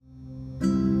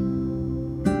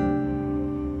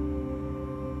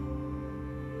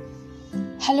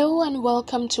Hello and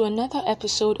welcome to another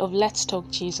episode of Let's Talk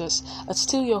Jesus. It's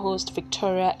still your host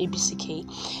Victoria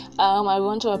ABCK. I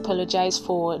want to apologize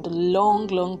for the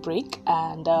long break,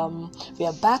 and we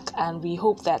are back, and we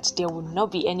hope that there will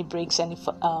not be any breaks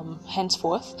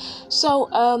henceforth.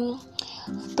 So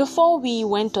before we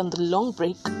went on the long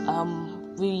break,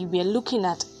 we were looking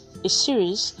at a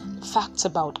series, Facts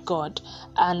About God,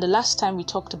 and the last time we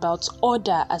talked about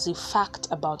order as a fact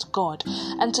about God,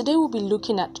 and today we'll be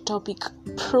looking at the topic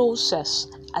process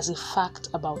as a fact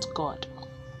about God.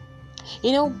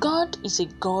 You know, God is a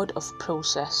God of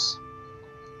process,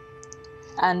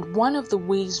 and one of the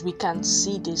ways we can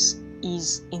see this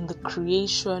is in the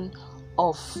creation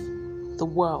of the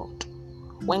world.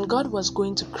 When God was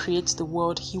going to create the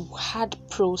world, He had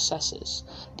processes.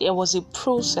 There was a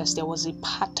process, there was a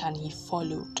pattern He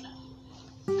followed.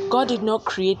 God did not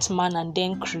create man and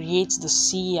then create the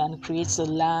sea and create the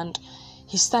land.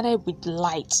 He started with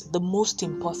light, the most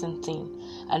important thing.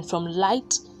 And from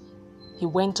light, He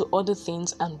went to other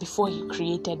things, and before He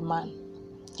created man.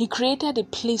 He created a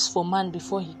place for man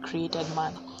before He created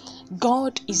man.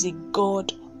 God is a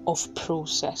God of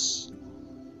process.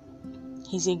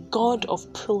 He's a God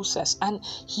of process, and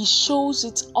He shows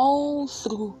it all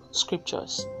through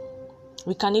scriptures.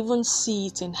 We can even see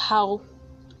it in how,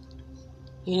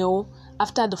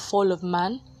 after the fall of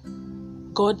man,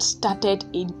 God started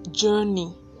a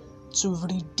journey to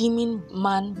redeeming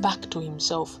man back to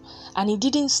Himself. And He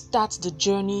didn't start the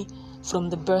journey from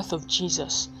the birth of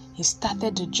Jesus. He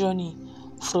started the journey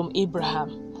from Abraham.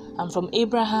 And from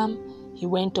Abraham, He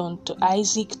went on to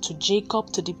Isaac, to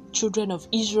Jacob, to the children of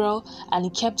Israel, and He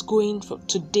kept going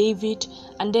to David.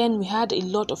 And then we had a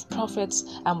lot of prophets,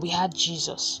 and we had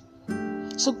Jesus.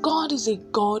 So God is a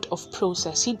God of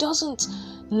process. He doesn't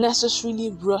necessarily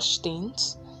rush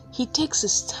things. He takes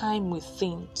His time with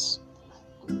things.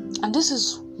 And this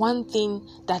is one thing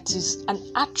that is an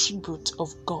attribute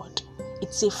of God.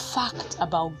 It's a fact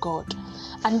about God.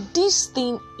 And this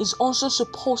thing is also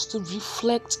supposed to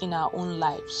reflect in our own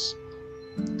lives.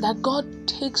 That God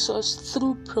takes us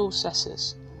through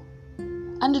processes.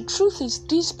 And the truth is,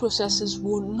 these processes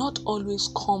will not always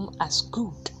come as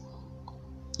good.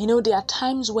 There are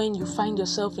times when you find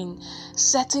yourself in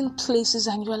certain places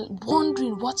and you are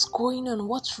wondering what's going on,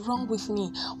 what's wrong with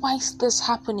me, why is this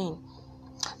happening?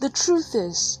 The truth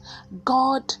is,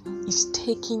 God is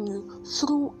taking you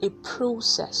through a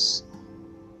process.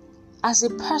 As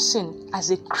a person, as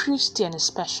a Christian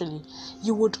especially,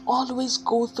 you would always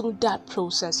go through that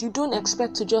process. You don't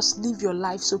expect to just live your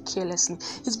life so carelessly.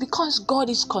 It's because God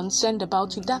is concerned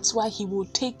about you. That's why He will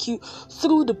take you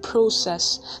through the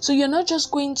process. So you're not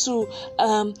just going to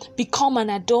become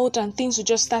an adult and things will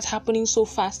just start happening so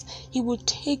fast. He will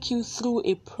take you through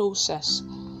a process.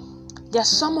 There are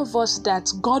some of us that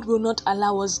God will not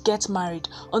allow us get married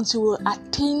until we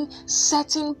attain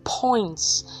certain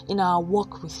points in our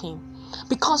walk with Him.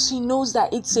 Because He knows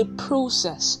that it's a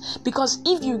process. Because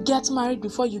if you get married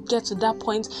before you get to that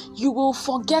point, you will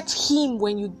forget Him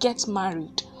when you get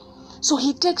married. So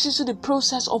He takes you to the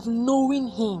process of knowing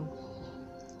Him.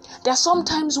 There are some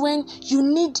times when you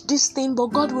need this thing, but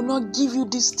God will not give you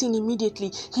this thing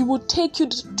immediately. He will take you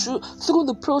through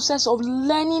the process of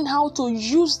learning how to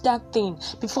use that thing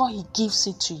before He gives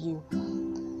it to you.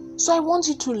 So I want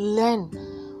you to learn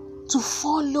to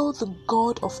follow the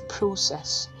God of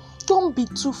process. Don't be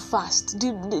too fast.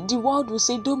 The world will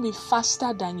say, don't be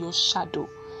faster than your shadow.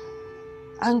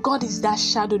 And God is that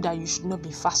shadow that you should not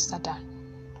be faster than.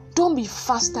 Don't be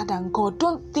faster than God.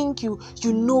 Don't think you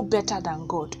know better than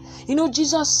God.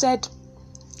 Jesus said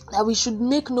that we should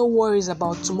make no worries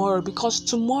about tomorrow, because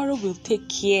tomorrow will take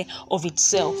care of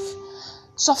itself.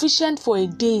 Sufficient for a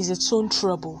day is its own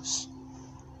troubles.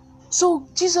 So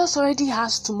Jesus already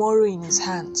has tomorrow in His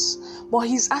hands, but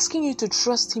He's asking you to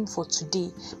trust Him for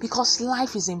today, because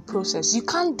life is in process. You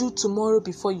can't do tomorrow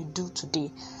before you do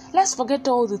today. Let's forget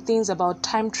all the things about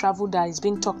time travel that is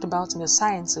being talked about in the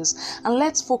sciences, and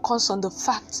let's focus on the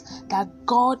fact that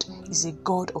God is a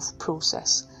God of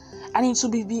process. And it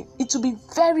will be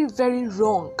very, very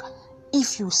wrong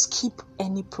if you skip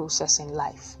any process in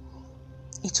life.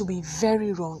 It will be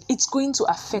very wrong. It's going to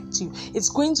affect you. It's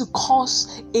going to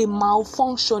cause a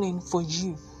malfunctioning for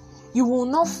you. You will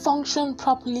not function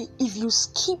properly if you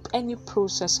skip any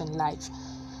process in life.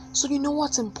 So you know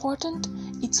what's important?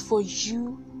 It's for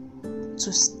you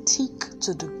to stick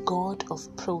to the God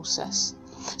of process.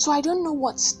 So I don't know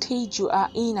what stage you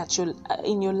are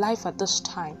in your life at this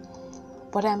time,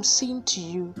 but I'm saying to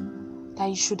you that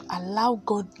you should allow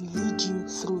God lead you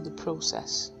through the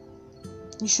process.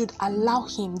 You should allow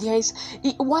Him.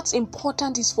 What's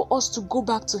important is for us to go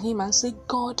back to Him and say,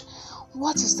 God,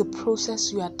 What is the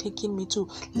process you are taking me to?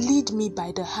 Lead me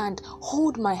by the hand,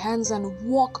 hold my hands and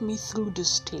walk me through the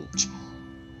stage.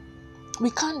 We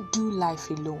can't do life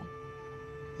alone.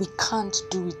 We can't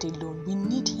do it alone. We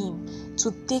need Him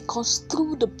to take us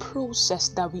through the process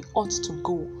that we ought to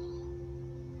go.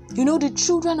 You know, the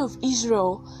children of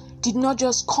Israel did not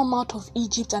just come out of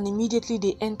Egypt and immediately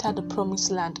they entered the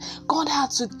promised land. God had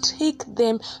to take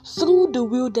them through the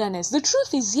wilderness. The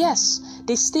truth is, yes,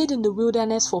 they stayed in the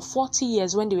wilderness for 40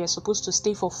 years when they were supposed to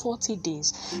stay for 40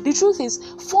 days. The truth is,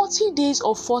 40 days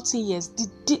or 40 years,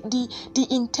 the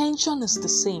intention is the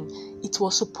same. It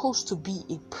was supposed to be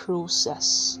a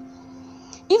process.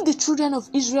 If the children of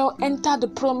Israel entered the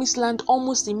promised land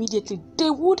almost immediately, they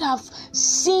would have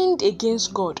sinned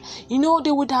against God. You know,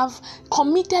 they would have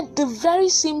committed the very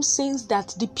same sins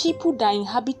that the people that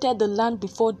inhabited the land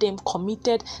before them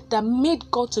committed, that made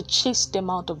God to chase them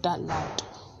out of that land.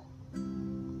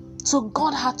 So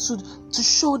God had to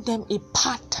show them a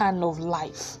pattern of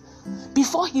life.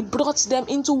 Before He brought them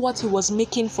into what He was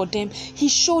making for them, He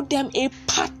showed them a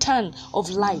pattern of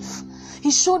life. He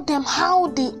showed them how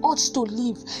they ought to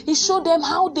live. He showed them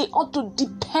how they ought to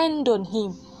depend on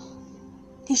Him.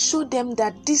 He showed them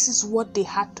that this is what they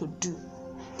had to do.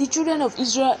 The children of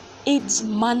Israel ate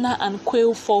manna and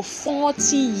quail for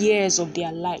 40 years of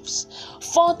their lives.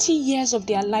 40 years of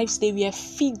their lives they were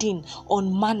feeding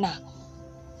on manna.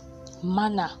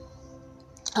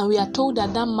 And we are told that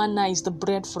manna is the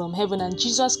bread from heaven. And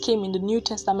Jesus came in the New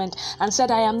Testament and said,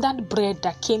 I am that bread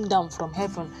that came down from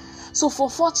heaven. So for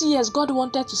 40 years, God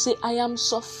wanted to say, I am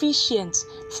sufficient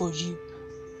for you.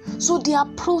 So there are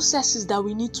processes that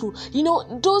we need to,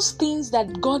 those things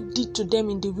that God did to them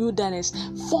in the wilderness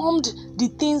formed the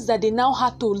things that they now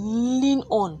had to lean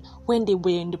on when they were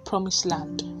in the promised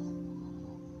land.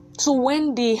 So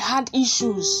when they had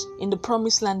issues in the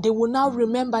promised land, they will now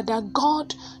remember that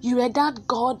God, you are that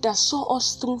God that saw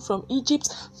us through from Egypt,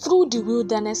 through the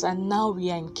wilderness, and now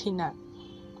we are in Canaan.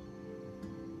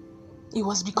 It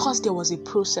was because there was a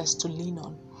process to lean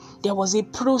on. There was a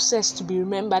process to be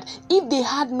remembered. If they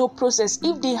had no process,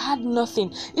 if they had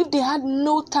nothing, if they had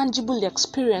no tangible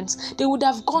experience, they would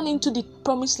have gone into the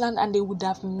promised land and they would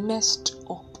have messed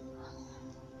up.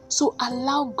 So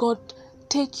allow God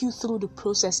take you through the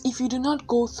process. If you do not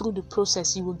go through the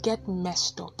process, you will get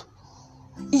messed up.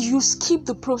 If you skip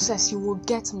the process, you will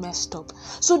get messed up.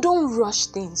 So don't rush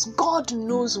things. God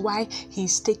knows why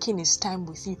He's taking His time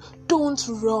with you. Don't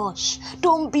rush.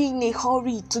 Don't be in a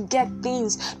hurry to get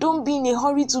things. Don't be in a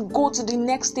hurry to go to the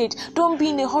next stage. Don't be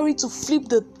in a hurry to flip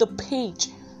the page.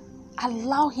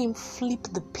 Allow Him flip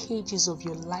the pages of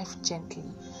your life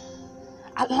gently.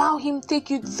 Allow Him take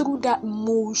you through that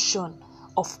motion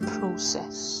of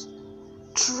process.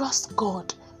 Trust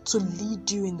God to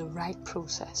lead you in the right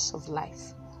process of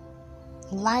life.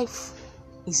 Life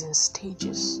is in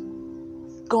stages.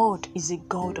 God is a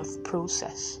God of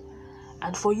process.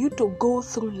 And for you to go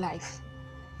through life,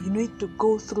 you need to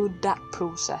go through that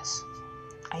process.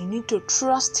 I need to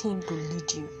trust Him to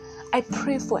lead you. I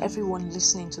pray for everyone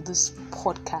listening to this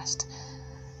podcast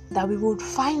that we will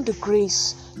find the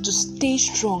grace to stay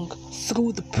strong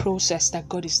through the process that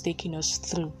God is taking us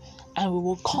through. And we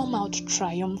will come out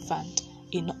triumphant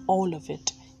in all of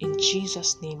it. In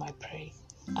Jesus' name I pray.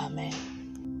 Amen.